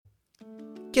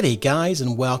G'day guys,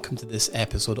 and welcome to this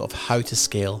episode of How to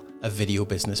Scale a Video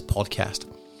Business podcast.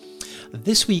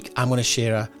 This week I'm going to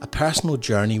share a personal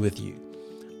journey with you,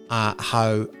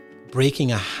 how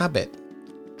breaking a habit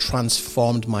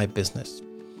transformed my business.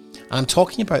 And I'm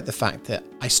talking about the fact that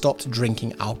I stopped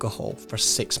drinking alcohol for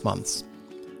 6 months.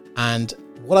 And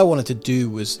what I wanted to do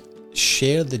was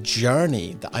share the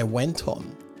journey that I went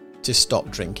on to stop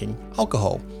drinking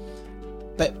alcohol.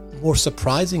 But more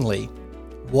surprisingly,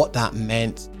 what that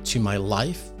meant to my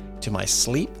life, to my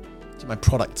sleep, to my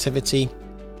productivity,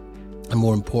 and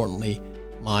more importantly,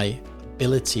 my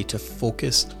ability to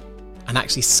focus and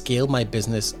actually scale my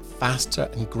business faster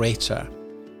and greater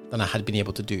than I had been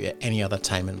able to do at any other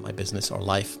time in my business or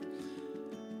life.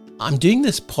 I'm doing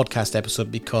this podcast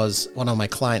episode because one of my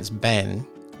clients, Ben,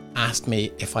 asked me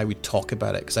if I would talk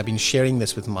about it, because I've been sharing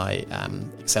this with my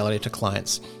accelerator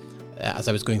clients as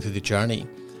I was going through the journey.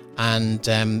 And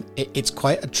it's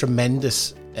quite a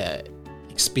tremendous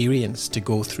experience to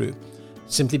go through,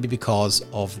 simply because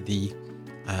of the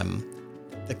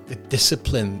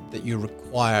discipline that you're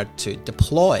required to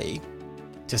deploy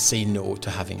to say no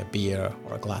to having a beer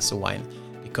or a glass of wine.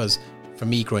 Because for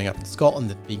me, growing up in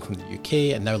Scotland and being from the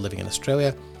UK and now living in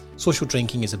Australia, social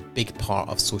drinking is a big part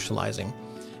of socializing.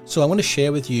 So I want to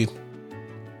share with you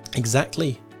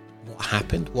exactly what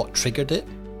happened, what triggered it,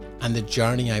 and the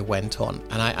journey I went on.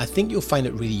 And I think you'll find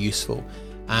it really useful.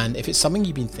 And if it's something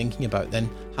you've been thinking about, then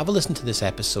have a listen to this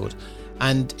episode.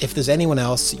 And if there's anyone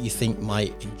else that you think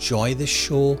might enjoy this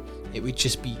show, it would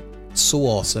just be so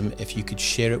awesome if you could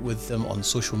share it with them on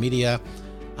social media.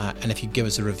 And if you give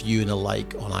us a review and a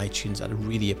like on iTunes, I'd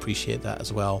really appreciate that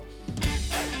as well.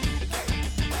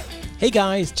 Hey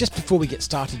guys, just before we get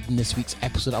started in this week's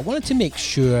episode, I wanted to make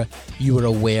sure you were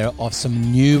aware of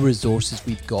some new resources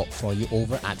we've got for you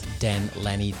over at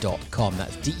denlennie.com.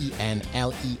 That's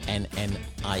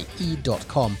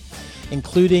DENLENNIE.com,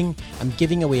 including I'm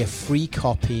giving away a free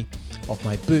copy of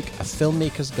my book, A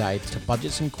Filmmaker's Guide to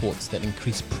Budgets and Quotes that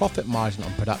increase profit margin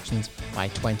on productions by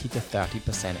 20 to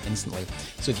 30% instantly.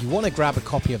 So if you want to grab a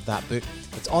copy of that book,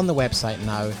 it's on the website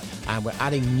now, and we're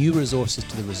adding new resources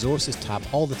to the resources tab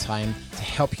all the time to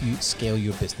help you scale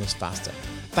your business faster.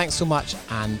 Thanks so much,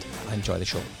 and enjoy the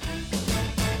show.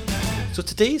 So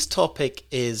today's topic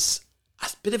is a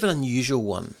bit of an unusual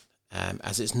one,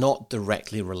 as it's not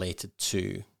directly related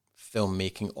to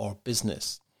filmmaking or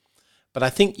business. But I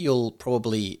think you'll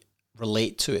probably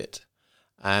relate to it.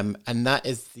 And that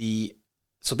is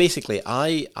so basically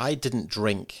I didn't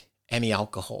drink any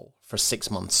alcohol for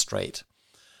 6 months straight.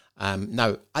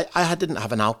 Now, I didn't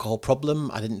have an alcohol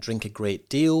problem. I didn't drink a great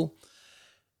deal.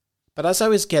 But as I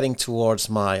was getting towards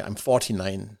I'm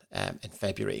 49 in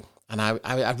February, and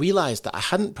I realized that I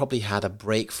hadn't probably had a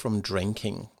break from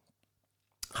drinking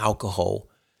alcohol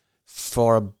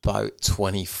for about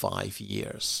 25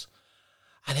 years.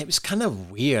 And it was kind of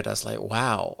weird. I was like,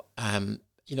 wow,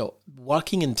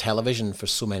 working in television for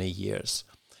so many years,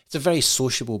 it's a very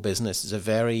sociable business. It's a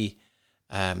very,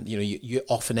 you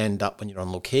often end up when you're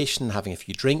on location having a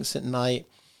few drinks at night.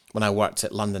 When I worked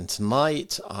at London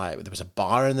Tonight, there was a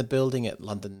bar in the building at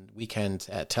London Weekend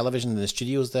Television in the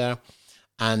studios there.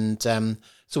 And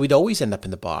so we'd always end up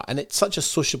in the bar. And it's such a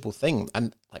sociable thing.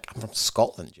 And like, I'm from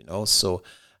Scotland, so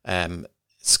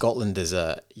Scotland is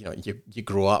you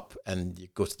grow up and you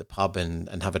go to the pub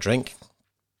and have a drink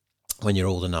when you're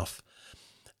old enough.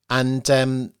 And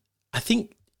I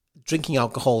think drinking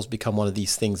alcohol has become one of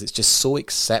these things that's just so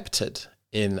accepted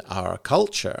in our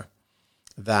culture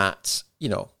that,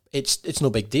 it's no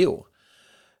big deal.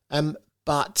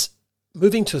 But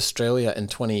moving to Australia in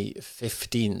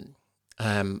 2015,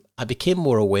 I became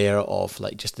more aware of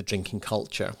just the drinking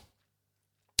culture.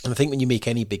 And I think when you make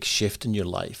any big shift in your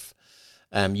life,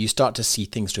 you start to see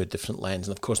things through a different lens.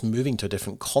 And of course, moving to a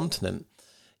different continent,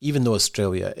 even though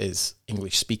Australia is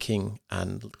English speaking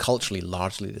and culturally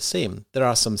largely the same, there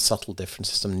are some subtle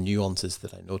differences, some nuances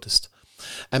that I noticed.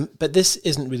 But this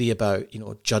isn't really about,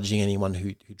 judging anyone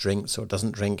who drinks or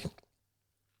doesn't drink.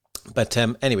 But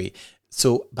anyway,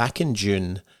 so back in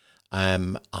June,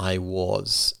 I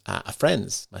was at a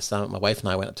friend's. My wife and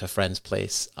I went up to a friend's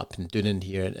place up in Doonan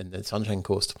here in the Sunshine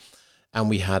Coast. And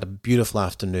we had a beautiful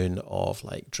afternoon of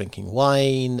drinking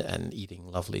wine and eating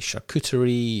lovely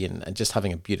charcuterie and just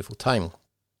having a beautiful time.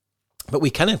 But we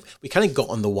kind of got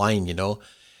on the wine,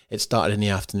 It started in the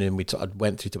afternoon. We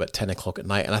went through to about 10 o'clock at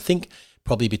night. And I think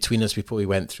probably between us, we probably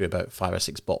went through about 5 or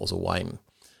 6 bottles of wine.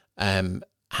 And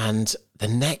the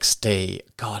next day,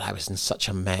 God, I was in such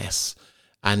a mess.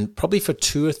 And probably for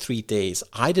 2 or 3 days,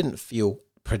 I didn't feel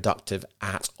productive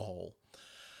at all.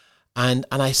 And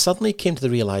I suddenly came to the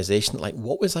realization,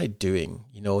 what was I doing?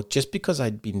 Just because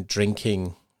I'd been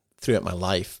drinking throughout my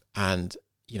life, and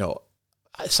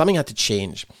something had to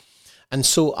change. And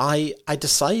so I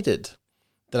decided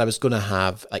that I was going to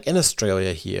have, like in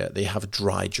Australia here, they have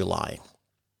Dry July.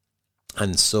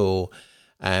 And so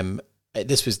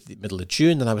this was the middle of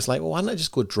June, and I was like, well, why don't I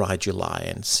just go Dry July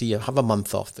and have a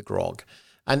month off the grog?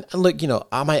 And look,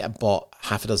 I might have bought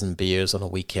half a dozen beers on a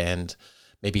weekend.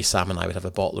 Maybe Sam and I would have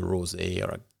a bottle of rosé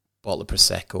or a bottle of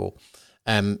Prosecco.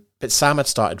 But Sam had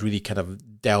started really kind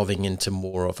of delving into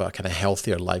more of a kind of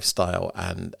healthier lifestyle,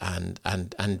 and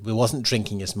we wasn't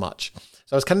drinking as much.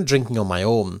 So I was kind of drinking on my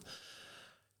own.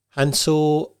 And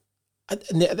so at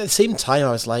the same time,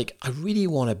 I was like, I really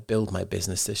want to build my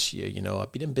business this year.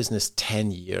 I've been in business 10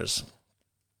 years.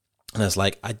 And I was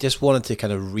like, I just wanted to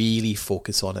kind of really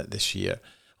focus on it this year.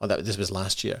 This was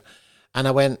last year. And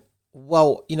I went,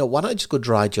 well, why don't I just go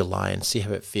Dry July and see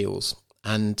how it feels?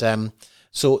 And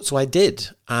so I did.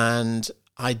 And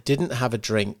I didn't have a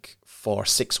drink for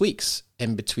 6 weeks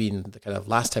in between the kind of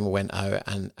last time I went out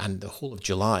and the whole of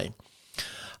July.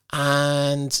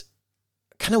 And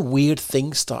kind of weird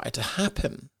things started to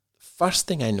happen. First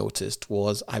thing I noticed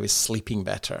was I was sleeping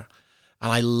better.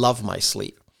 And I love my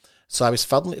sleep. So I was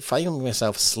finding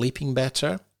myself sleeping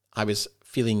better. I was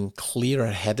feeling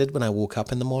clearer headed when I woke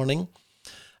up in the morning.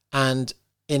 And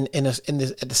at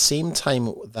the same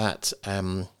time that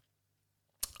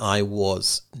I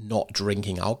was not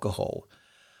drinking alcohol,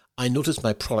 I noticed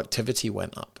my productivity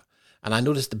went up. And I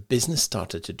noticed the business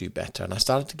started to do better. And I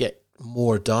started to get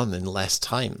more done in less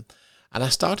time. And I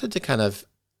started to kind of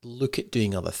look at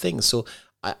doing other things. So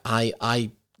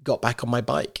I got back on my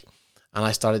bike. And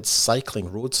I started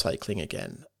road cycling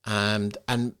again. And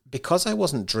because I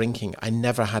wasn't drinking, I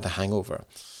never had a hangover.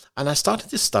 And I started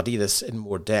to study this in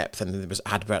more depth. And there was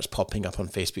adverts popping up on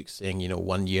Facebook saying,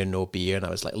 1 year, no beer. And I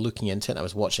was like looking into it. And I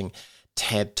was watching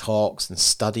TED Talks and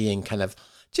studying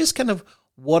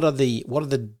what are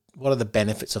the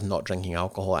benefits of not drinking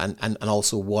alcohol, and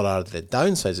also what are the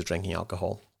downsides of drinking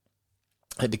alcohol.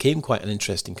 It became quite an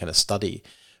interesting kind of study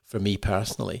for me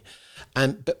personally.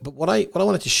 But what I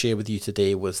wanted to share with you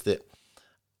today was that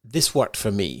this worked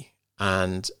for me,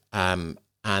 and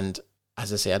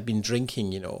as I say, I'd been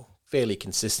drinking, fairly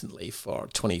consistently for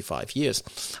 25 years.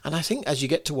 And I think as you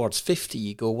get towards 50,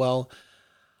 you go, well,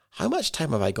 how much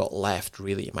time have I got left,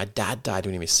 really? My dad died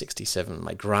when he was 67.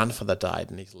 My grandfather died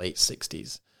in his late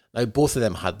 60s. Now, both of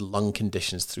them had lung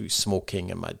conditions through smoking,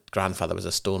 and my grandfather was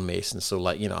a stonemason. So,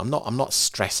 I'm not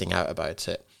stressing out about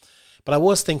it. But I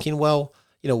was thinking, well,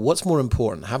 what's more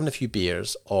important, having a few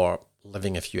beers or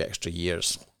living a few extra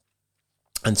years?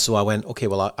 And so I went, okay,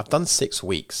 well, I've done 6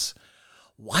 weeks.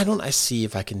 Why don't I see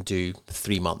if I can do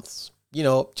 3 months?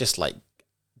 Just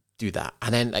do that.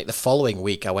 And then the following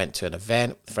week, I went to an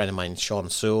event. A friend of mine, Sean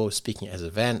So, speaking at his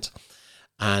event.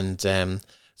 And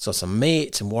saw some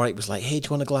mates, and Warwick was like, hey, do you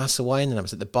want a glass of wine? And I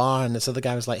was at the bar, and this other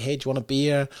guy was like, hey, do you want a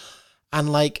beer? And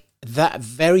that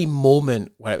very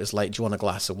moment where it was like, do you want a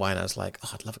glass of wine? I was like, oh,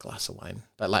 I'd love a glass of wine.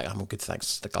 But I'm good, thanks,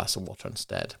 just a glass of water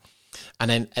instead. And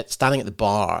then standing at the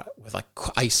bar with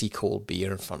icy cold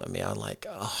beer in front of me, I'm like,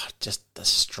 oh, just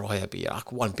destroy a beer.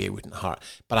 One beer wouldn't hurt.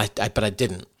 But I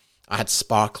didn't. I had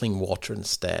sparkling water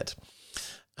instead.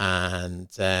 And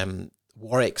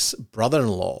Warwick's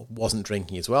brother-in-law wasn't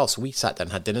drinking as well. So we sat down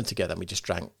and had dinner together, and we just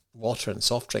drank water and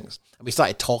soft drinks. And we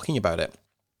started talking about it.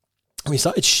 And we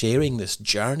started sharing this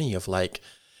journey of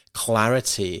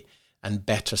clarity and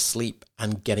better sleep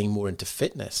and getting more into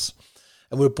fitness.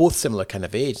 And we're both similar kind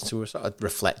of age. So we're sort of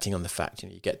reflecting on the fact,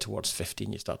 you get towards 50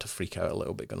 and you start to freak out a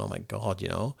little bit, going, oh my God,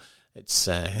 it's,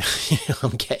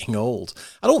 I'm getting old.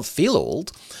 I don't feel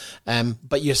old,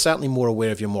 but you're certainly more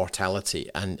aware of your mortality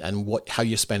and how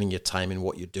you're spending your time and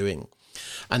what you're doing.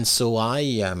 And so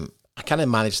I kind of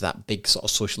managed that big sort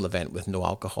of social event with no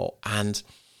alcohol. And,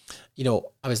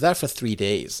 I was there for 3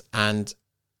 days, and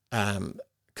a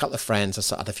couple of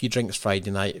friends, I had a few drinks Friday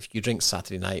night, a few drinks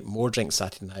Saturday night, more drinks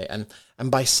Saturday night.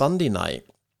 And by Sunday night,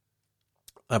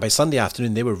 by Sunday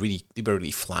afternoon, they were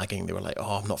really flagging. They were like,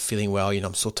 oh, I'm not feeling well,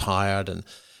 I'm so tired. And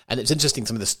it's interesting,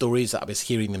 some of the stories that I was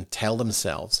hearing them tell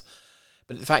themselves.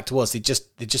 But the fact was, they'd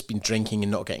just been drinking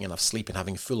and not getting enough sleep and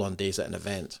having full-on days at an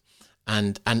event.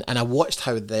 And I watched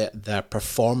how their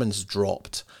performance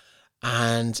dropped.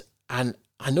 And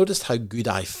I noticed how good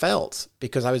I felt,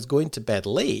 because I was going to bed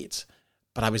late,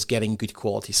 but I was getting good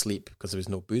quality sleep because there was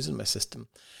no booze in my system.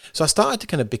 So I started to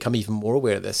kind of become even more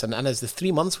aware of this. And as the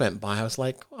 3 months went by, I was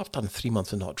like, oh, I've done 3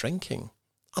 months of not drinking.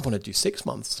 I want to do 6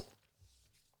 months.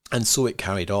 And so it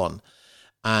carried on.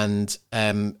 And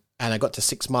I got to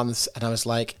 6 months, and I was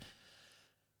like,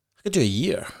 I could do a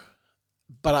year.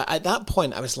 But at that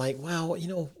point, I was like, well,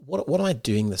 what am I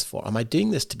doing this for? Am I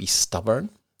doing this to be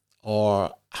stubborn?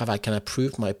 or have I kind of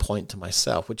proved my point to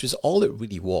myself, which is all it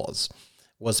really was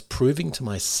proving to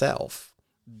myself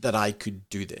that I could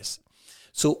do this.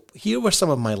 So here were some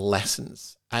of my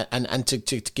lessons. And to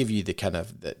give you the kind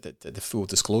of the full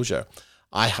disclosure,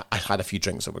 I had a few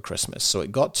drinks over Christmas. So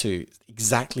it got to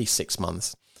exactly 6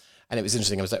 months. And it was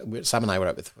interesting. Sam and I were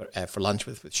out for lunch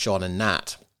with Sean and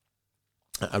Nat,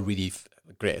 a really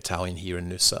great Italian here in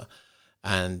Noosa.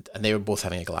 And they were both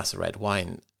having a glass of red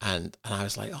wine. And I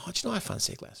was like, oh, do you know, I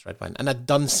fancy a glass of red wine. And I'd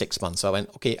done 6 months. So I went,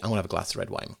 okay, I'm going to have a glass of red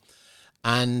wine.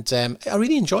 And I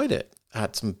really enjoyed it. I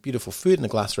had some beautiful food and a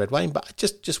glass of red wine, but I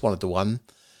just wanted the one.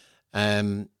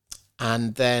 And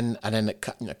then a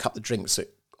couple of drinks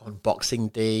on Boxing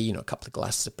Day, a couple of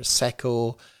glasses of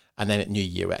Prosecco. And then at New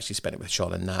Year, we actually spent it with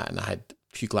Sean and Nat, and I had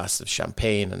a few glasses of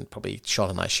champagne, and probably Sean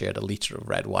and I shared a litre of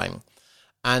red wine.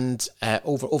 And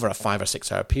over a 5 or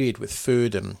 6 hour period with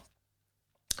food, and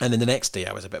then the next day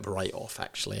I was a bit of a write-off,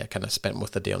 actually. I kind of spent most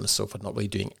of the day on the sofa, not really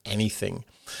doing anything.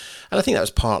 And I think that was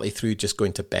partly through just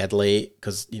going to bed late,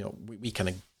 because, we kind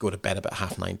of go to bed about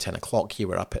 9:30, 10 o'clock. Here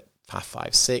we're up at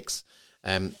 5:30, 6.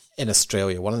 In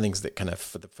Australia, one of the things that kind of,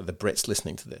 for the Brits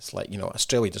listening to this,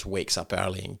 Australia just wakes up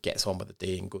early and gets on with the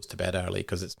day and goes to bed early,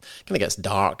 because it kind of gets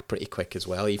dark pretty quick as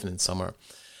well, even in summer.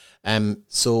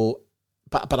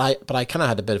 But I kind of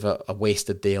had a bit of a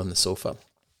wasted day on the sofa.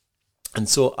 And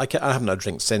so I haven't had a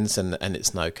drink since, and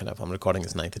it's now I'm recording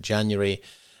this 9th of January.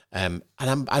 And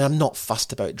I'm not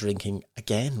fussed about drinking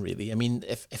again, really. I mean,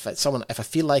 if I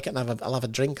feel like it and I'll have a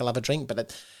drink,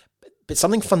 but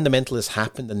something fundamental has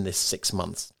happened in this 6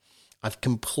 months. I've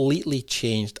completely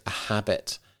changed a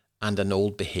habit and an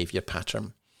old behavior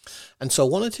pattern. And so I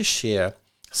wanted to share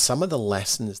some of the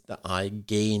lessons that I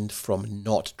gained from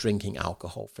not drinking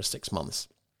alcohol for 6 months.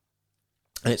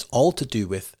 And it's all to do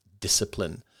with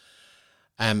discipline.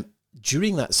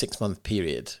 During that 6 month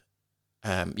period,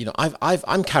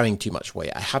 I'm carrying too much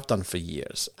weight. I have done for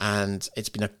years, and it's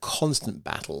been a constant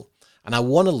battle. And I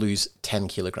want to lose 10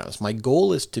 kilograms. My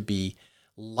goal is to be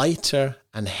lighter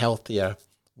and healthier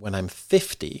when I'm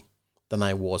 50 than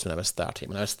I was when I was 30.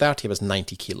 When I was 30, I was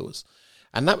 90 kilos.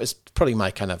 And that was probably my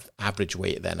kind of average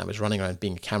weight then. I was running around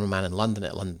being a cameraman in London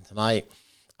at London Tonight.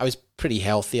 I was pretty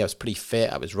healthy. I was pretty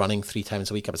fit. I was running 3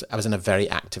 times a week. I was in a very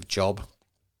active job.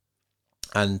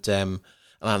 And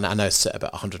I now sit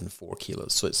about 104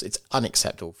 kilos. So it's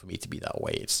unacceptable for me to be that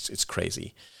way. It's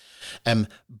crazy.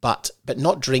 But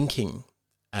not drinking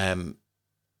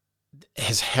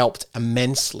has helped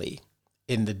immensely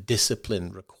in the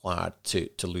discipline required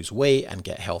to lose weight and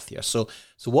get healthier. So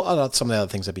what are some of the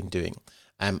other things I've been doing?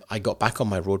 I got back on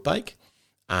my road bike,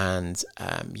 and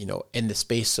in the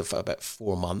space of about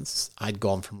 4 months, I'd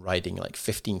gone from riding like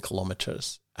 15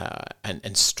 kilometers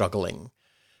and struggling,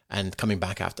 and coming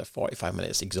back after 45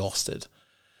 minutes exhausted,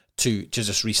 to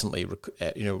just recently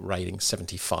riding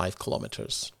 75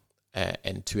 kilometers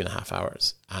in 2.5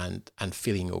 hours and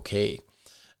feeling okay.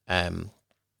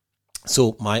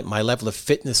 So my level of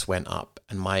fitness went up,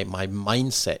 and my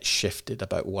mindset shifted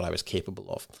about what I was capable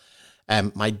of.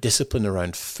 My discipline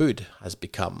around food has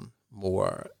become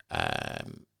more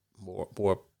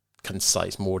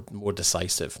concise, more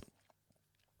decisive.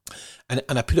 And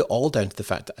I put it all down to the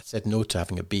fact that I said no to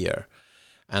having a beer.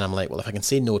 And I'm like, well, if I can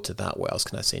say no to that, what else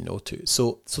can I say no to?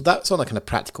 So that's on a kind of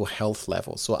practical health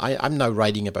level. So I'm now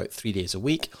riding about 3 days a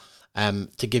week.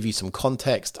 To give you some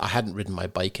context, I hadn't ridden my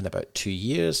bike in about 2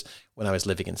 years. When I was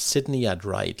living in Sydney, I'd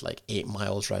ride like 8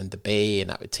 miles around the bay, and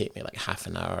that would take me like half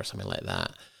an hour or something like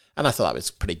that. And I thought that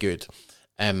was pretty good.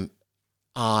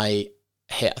 I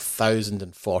hit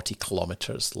 1,040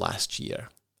 kilometers last year,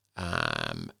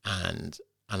 and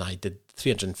I did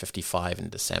 355 in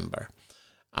December,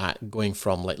 going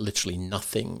from like literally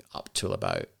nothing up till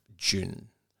about June.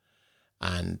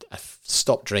 And I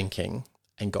stopped drinking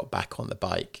and got back on the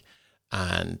bike.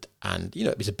 And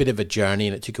it was a bit of a journey,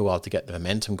 and it took a while to get the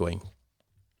momentum going.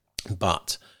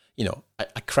 But,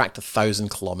 I cracked 1,000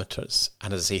 kilometers,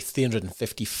 and as I say,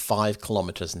 355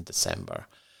 kilometers in December,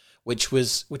 which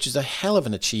is a hell of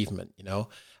an achievement,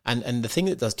 And the thing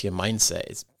that does to your mindset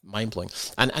is mind-blowing.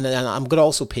 And I'm going to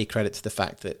also pay credit to the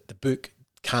fact that the book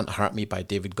Can't Hurt Me by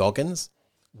David Goggins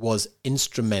was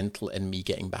instrumental in me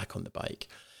getting back on the bike.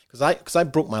 Because I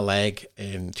broke my leg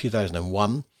in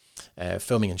 2001,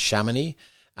 filming in Chamonix,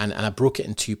 and I broke it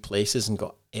in 2 places and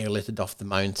got airlifted off the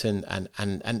mountain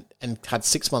and had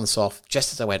 6 months off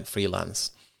just as I went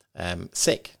freelance,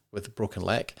 sick with a broken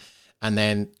leg. And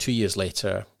then 2 years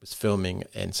later, was filming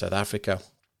in South Africa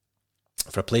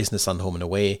for A Place in the Sun, Home and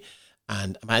Away,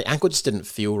 and my ankle just didn't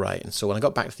feel right. And so when I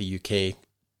got back to the UK,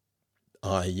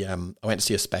 I went to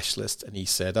see a specialist, and he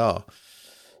said, "Oh,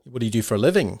 what do you do for a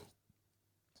living?"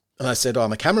 And I said, oh,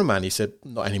 I'm a cameraman. He said,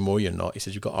 not anymore, you're not. He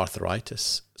said, you've got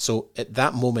arthritis. So at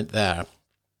that moment there,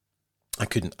 I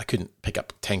couldn't pick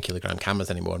up 10 kilogram cameras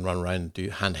anymore and run around and do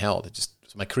handheld.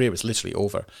 So my career was literally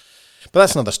over. But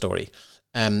that's another story.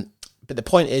 But the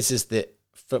point is that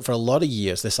for a lot of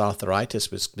years, this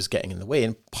arthritis was getting in the way.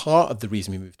 And part of the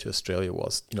reason we moved to Australia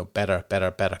was,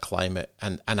 better climate.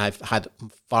 And I've had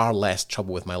far less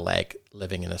trouble with my leg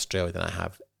living in Australia than I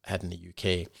have had in the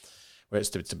UK, where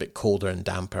it's a bit colder and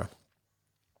damper.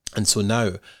 And so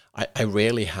now I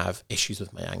rarely have issues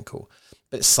with my ankle.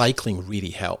 But cycling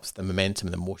really helps. The momentum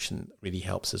and the motion really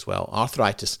helps as well.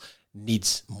 Arthritis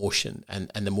needs motion. And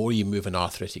the more you move an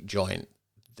arthritic joint,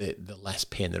 the less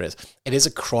pain there is. It is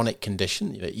a chronic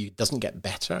condition. It doesn't get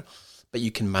better, but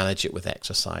you can manage it with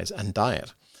exercise and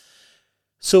diet.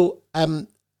 So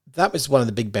that was one of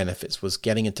the big benefits, was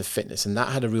getting into fitness. And that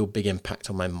had a real big impact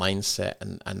on my mindset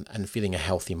and feeling a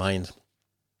healthy mind.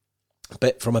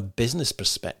 But from a business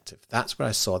perspective, that's where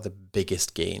I saw the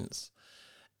biggest gains.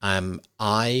 The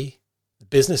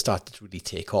business started to really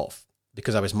take off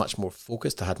because I was much more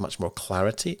focused. I had much more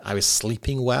clarity. I was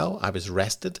sleeping well. I was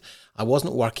rested. I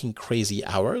wasn't working crazy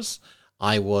hours.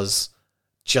 I was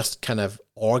just kind of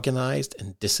organized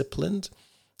and disciplined.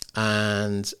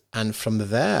 And from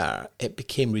there, it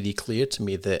became really clear to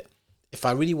me that if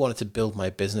I really wanted to build my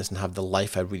business and have the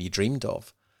life I really dreamed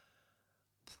of,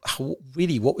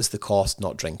 what was the cost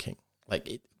not drinking?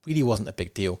 It really wasn't a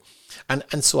big deal.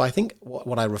 And so I think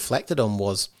what I reflected on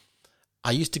was,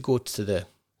 I used to go to the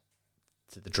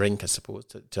drink, I suppose,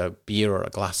 to a beer or a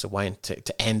glass of wine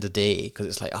to end the day, because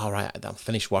it's like, all right, I'm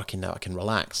finished working now, I can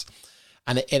relax.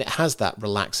 And it has that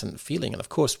relaxant feeling. And of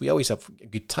course, we always have a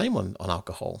good time on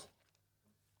alcohol.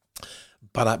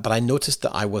 But I noticed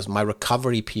that my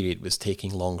recovery period was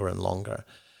taking longer and longer.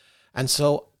 And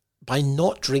so by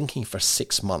not drinking for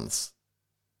 6 months,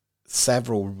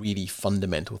 several really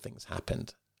fundamental things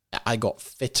happened. I got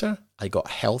fitter, I got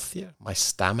healthier, my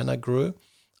stamina grew,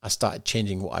 I started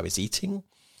changing what I was eating.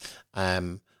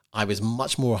 I was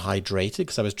much more hydrated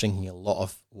because I was drinking a lot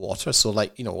of water. So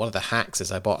one of the hacks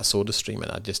is I bought a SodaStream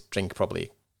and I just drink probably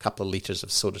a couple of litres of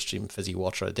SodaStream fizzy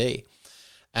water a day.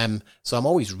 So I'm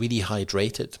always really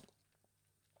hydrated,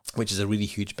 which is a really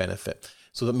huge benefit.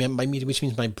 So which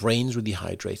means my brain's really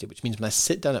hydrated, which means when I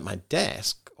sit down at my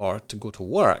desk or to go to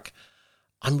work,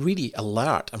 I'm really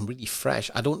alert. I'm really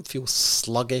fresh. I don't feel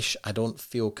sluggish. I don't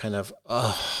feel kind of,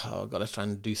 I've got to try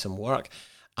and do some work.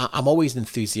 I'm always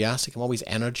enthusiastic. I'm always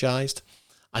energized.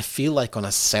 I feel like on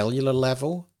a cellular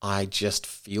level, I just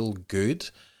feel good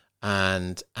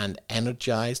and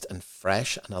energized and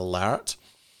fresh and alert.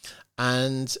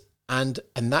 And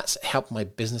that's helped my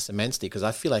business immensely, because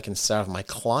I feel I can serve my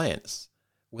clients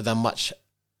with a much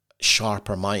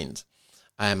sharper mind.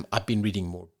 I've been reading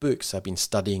more books. I've been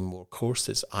studying more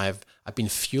courses. I've been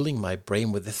fueling my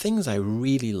brain with the things I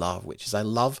really love, which is I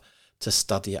love to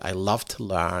study. I love to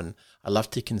learn. I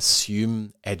love to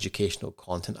consume educational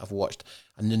content. I've watched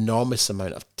an enormous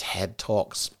amount of TED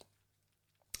Talks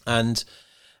and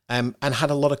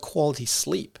had a lot of quality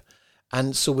sleep.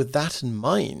 And so with that in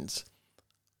mind,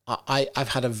 I've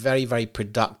had a very, very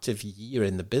productive year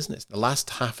in the business. The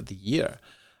last half of the year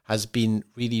has been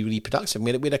really, really productive.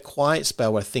 We had a quiet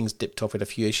spell where things dipped off with a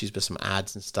few issues with some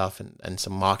ads and stuff and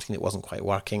some marketing that wasn't quite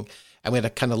working. And we had a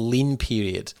kind of lean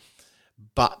period.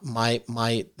 But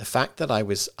the fact that I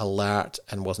was alert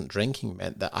and wasn't drinking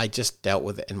meant that I just dealt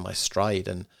with it in my stride.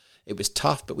 And it was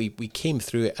tough, but we came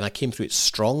through it, and I came through it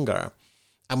stronger.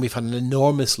 And we've had an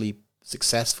enormously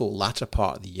successful latter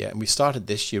part of the year. And we started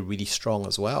this year really strong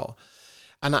as well.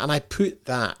 And I put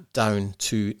that down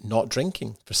to not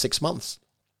drinking for 6 months.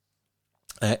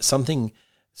 Something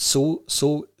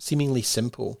so seemingly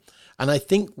simple. And I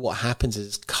think what happens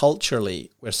is,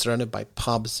 culturally, we're surrounded by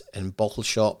pubs and bottle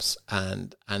shops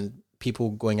and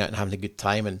people going out and having a good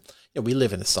time. And we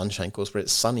live in the Sunshine Coast where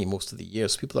it's sunny most of the year,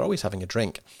 so people are always having a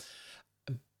drink.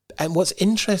 And what's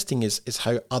interesting is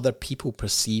how other people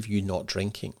perceive you not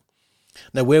drinking.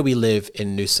 Now, where we live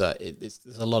in Noosa, there's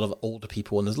a lot of older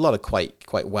people, and there's a lot of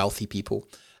quite wealthy people.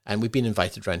 And we've been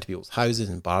invited around to people's houses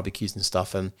and barbecues and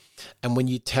stuff. And when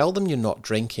you tell them you're not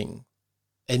drinking,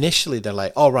 initially they're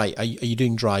like, "All right, are you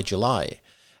doing dry July?"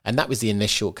 And that was the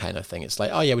initial kind of thing. It's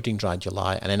like, "Oh yeah, we're doing dry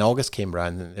July." And then August came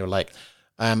around and they were like,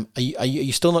 "Are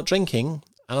you still not drinking?"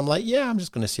 And I'm like, "Yeah, I'm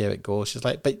just going to see how it goes." She's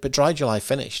like, "But dry July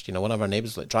finished." One of our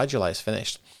neighbors was like, "Dry July is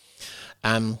finished."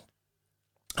 And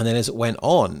then as it went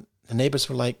on, the neighbors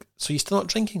were like, "So you're still not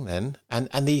drinking then?"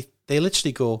 And they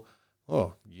literally go,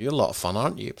 "Oh, you're a lot of fun,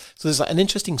 aren't you?" So there's an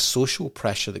interesting social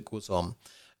pressure that goes on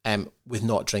with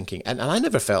not drinking. And I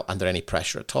never felt under any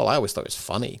pressure at all. I always thought it was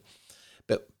funny.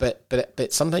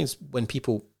 But sometimes when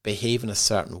people behave in a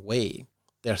certain way,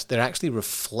 they're actually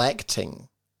reflecting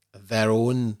their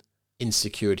own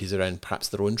insecurities around perhaps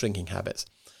their own drinking habits.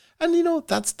 And,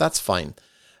 that's fine.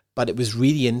 But it was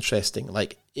really interesting.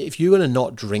 Like, if you're going to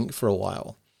not drink for a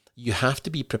while, you have to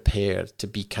be prepared to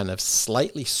be kind of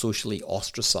slightly socially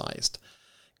ostracized,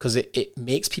 because it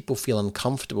makes people feel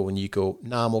uncomfortable when you go,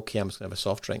 nah, I'm okay, I'm just going to have a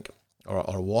soft drink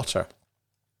or water.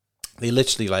 They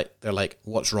literally they're like,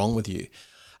 what's wrong with you?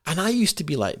 And I used to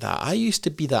be like that. I used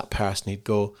to be that person who'd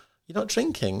go, you're not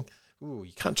drinking? Ooh,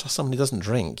 you can't trust someone who doesn't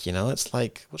drink, It's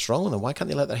like, what's wrong with them? Why can't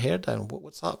they let their hair down?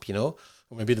 What's up, Or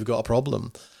maybe they've got a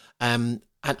problem. And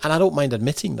I don't mind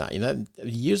admitting that,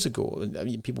 years ago,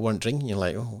 people weren't drinking. You're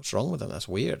like, oh, what's wrong with them? That's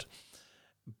weird.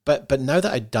 But now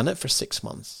that I'd done it for 6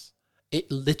 months, it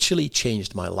literally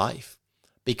changed my life,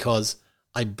 because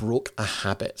I broke a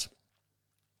habit.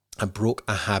 I broke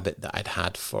a habit that I'd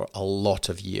had for a lot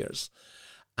of years.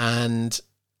 And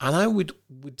I would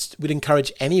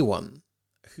encourage anyone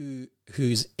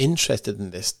who's interested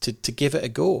in this to give it a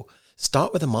go.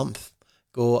 Start with a month.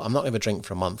 Go, I'm not going to drink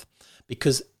for a month,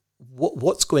 because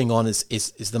what's going on is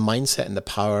the mindset and the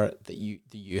power that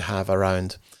you have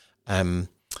around, the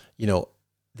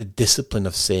discipline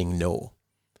of saying no.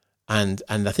 And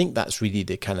I think that's really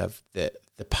the kind of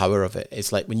the power of it.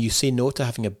 It's like when you say no to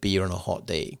having a beer on a hot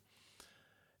day,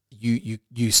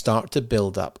 you start to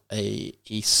build up a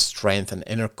strength, an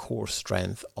inner core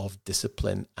strength of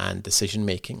discipline and decision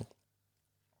making.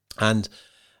 And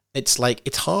it's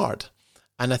hard.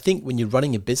 And I think when you're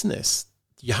running a business,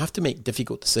 you have to make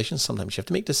difficult decisions sometimes. You have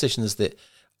to make decisions that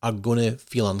are going to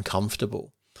feel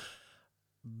uncomfortable.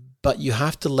 But you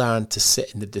have to learn to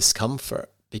sit in the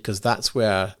discomfort, because that's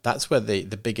where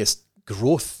the biggest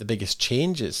growth, the biggest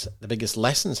changes, the biggest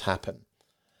lessons happen.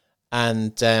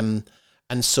 And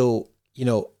so,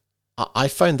 I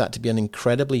found that to be an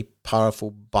incredibly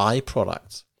powerful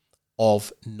byproduct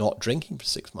of not drinking for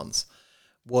 6 months,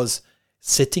 was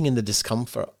sitting in the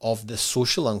discomfort of the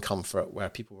social uncomfort, where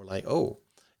people were like, oh,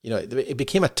 it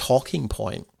became a talking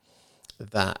point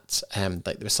that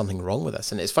there was something wrong with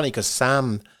us. And it's funny because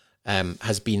Sam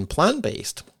has been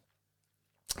plant-based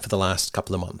for the last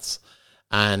couple of months.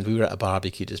 And we were at a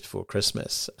barbecue just before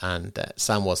Christmas, and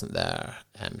Sam wasn't there.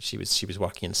 She was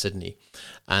working in Sydney,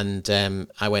 and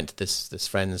I went to this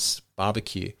friend's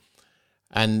barbecue,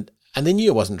 and they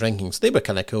knew I wasn't drinking, so they were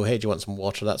kind of cool. Hey, do you want some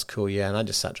water? That's cool, yeah. And I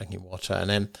just sat drinking water, and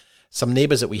then some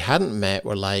neighbours that we hadn't met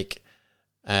were like,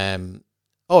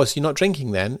 oh, so you're not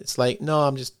drinking then? It's like, no,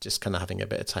 I'm just kind of having a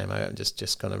bit of time out. I'm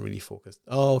just kind of really focused.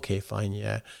 Oh, okay, fine,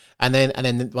 yeah. And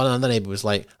then one other neighbor was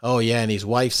like, oh yeah, and his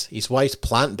wife's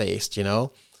plant-based,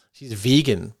 she's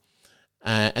vegan.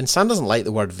 And Sam doesn't like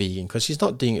the word vegan because she's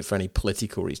not doing it for any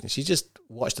political reason. She just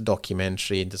watched a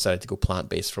documentary and decided to go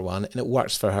plant-based for one, and it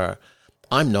works for her.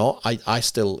 I'm not. I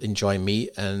still enjoy meat,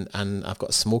 and I've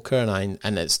got a smoker,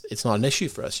 and it's not an issue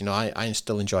for us. I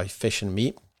still enjoy fish and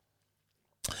meat.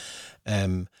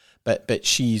 But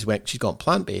she's gone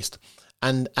plant-based,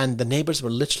 and the neighbours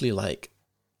were literally like,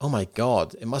 oh my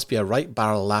God, it must be a right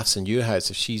barrel of laughs in your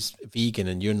house if she's vegan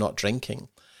and you're not drinking.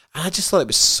 And I just thought it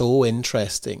was so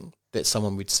interesting that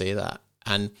someone would say that,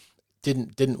 and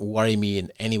didn't worry me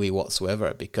in any way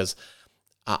whatsoever, because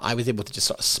I was able to just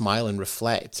sort of smile and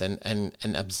reflect and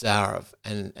observe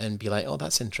and be like, oh,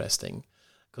 that's interesting.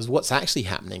 Because what's actually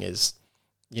happening is,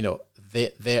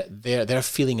 they're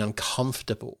feeling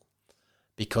uncomfortable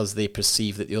because they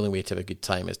perceive that the only way to have a good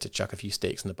time is to chuck a few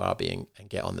steaks in the barbie and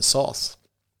get on the sauce.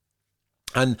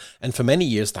 And for many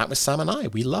years, that was Sam and I.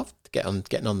 We loved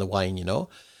getting on the wine,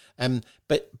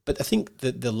 But I think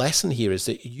the lesson here is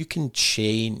that you can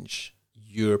change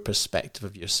your perspective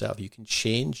of yourself. You can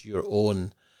change your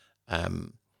own,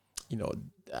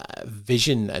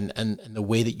 vision and the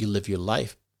way that you live your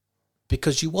life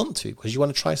because you want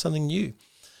to try something new.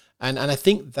 And I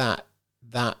think that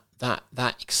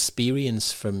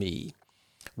experience for me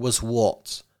was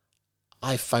what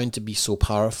I found to be so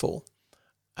powerful,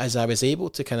 as I was able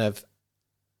to kind of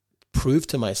prove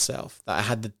to myself that I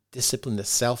had the discipline, the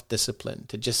self-discipline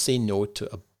to just say no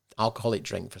to an alcoholic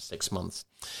drink for 6 months.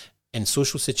 In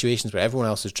social situations where everyone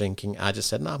else is drinking, I just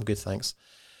said, no, I'm good, thanks.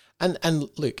 And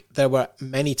look, there were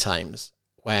many times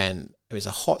when it was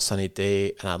a hot sunny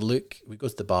day and we'd go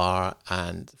to the bar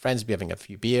and friends would be having a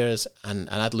few beers and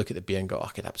I'd look at the beer and go, I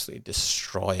could absolutely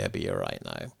destroy a beer right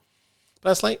now. But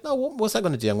it's like, no, what's that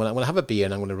going to do? I'm going to have a beer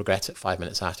and I'm going to regret it 5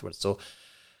 minutes afterwards. So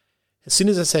as soon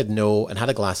as I said no and had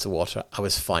a glass of water, I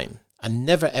was fine. I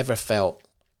never ever felt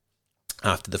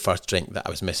after the first drink that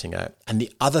I was missing out. And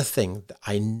the other thing that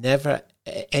I never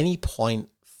at any point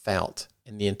felt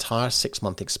in the entire 6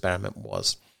 month experiment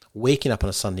was waking up on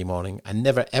a Sunday morning, I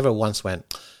never ever once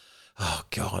went, oh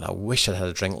God, I wish I'd had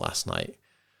a drink last night.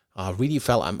 I really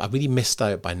felt I really missed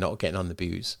out by not getting on the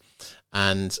booze.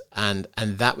 And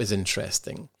that was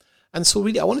interesting. And so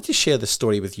really, I wanted to share the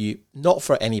story with you, not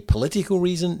for any political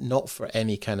reason, not for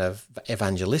any kind of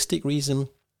evangelistic reason,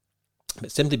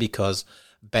 but simply because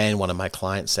Ben, one of my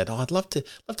clients, said, I'd love to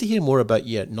hear more about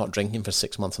you not drinking for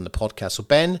 6 months on the podcast. So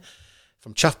Ben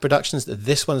from Chuff Productions,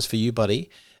 this one's for you, buddy.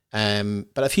 But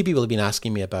a few people have been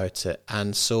asking me about it.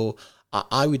 And so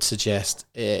I would suggest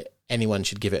anyone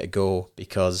should give it a go,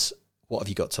 because what have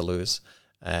you got to lose?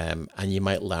 And you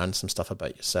might learn some stuff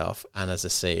about yourself. And as I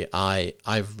say,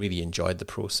 I've really enjoyed the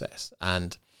process,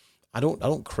 and I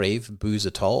don't crave booze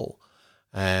at all.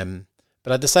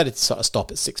 But I decided to sort of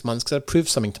stop at 6 months because I proved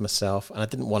something to myself, and I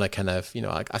didn't want to kind of,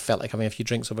 I felt like having a few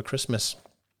drinks over Christmas,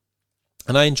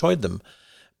 and I enjoyed them.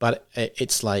 But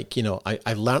it's like,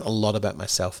 I've learned a lot about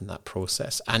myself in that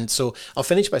process. And so I'll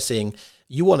finish by saying,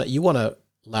 you want to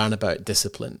learn about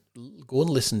discipline, go and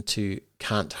listen to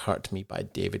Can't Hurt Me by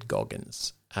David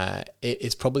Goggins. It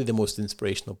is probably the most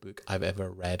inspirational book I've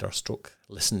ever read or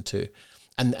listened to.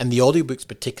 And the audiobook's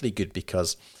particularly good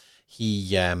because his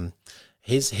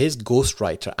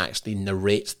ghostwriter actually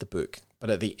narrates the book. But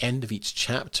at the end of each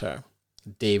chapter,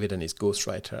 David and his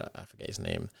ghostwriter, I forget his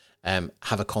name,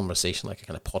 have a conversation, like a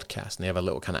kind of podcast, and they have a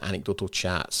little kind of anecdotal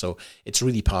chat. So it's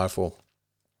really powerful.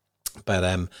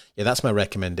 But that's my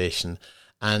recommendation.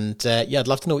 And I'd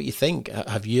love to know what you think.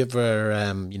 Have you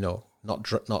ever,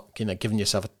 not given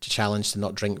yourself a challenge to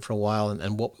not drink for a while?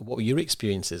 And what were your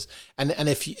experiences? And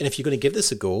if you're going to give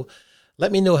this a go,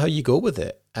 let me know how you go with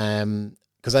it.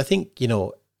 Because I think,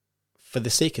 for the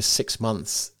sake of 6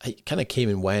 months, it kind of came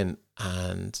and went,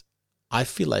 and I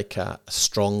feel like a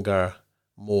stronger,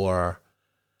 more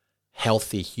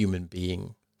healthy human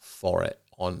being for it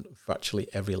on virtually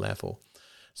every level.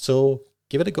 So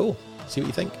give it a go. See what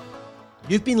you think.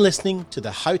 You've been listening to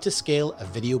the How to Scale a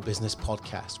Video Business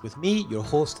podcast with me, your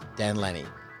host, Dan Lenny.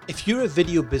 If you're a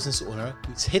video business owner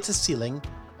who's hit a ceiling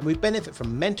and would benefit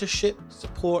from mentorship,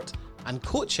 support, and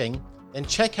coaching, then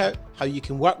check out how you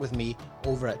can work with me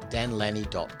over at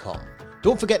danlenny.com.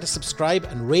 Don't forget to subscribe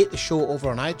and rate the show over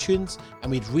on iTunes,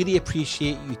 and we'd really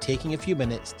appreciate you taking a few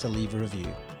minutes to leave a review.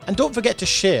 And don't forget to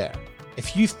share.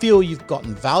 If you feel you've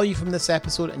gotten value from this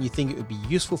episode and you think it would be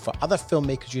useful for other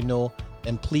filmmakers you know,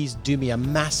 then please do me a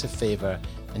massive favor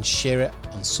and share it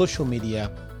on social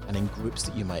media and in groups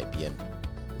that you might be in.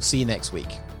 We'll see you next week.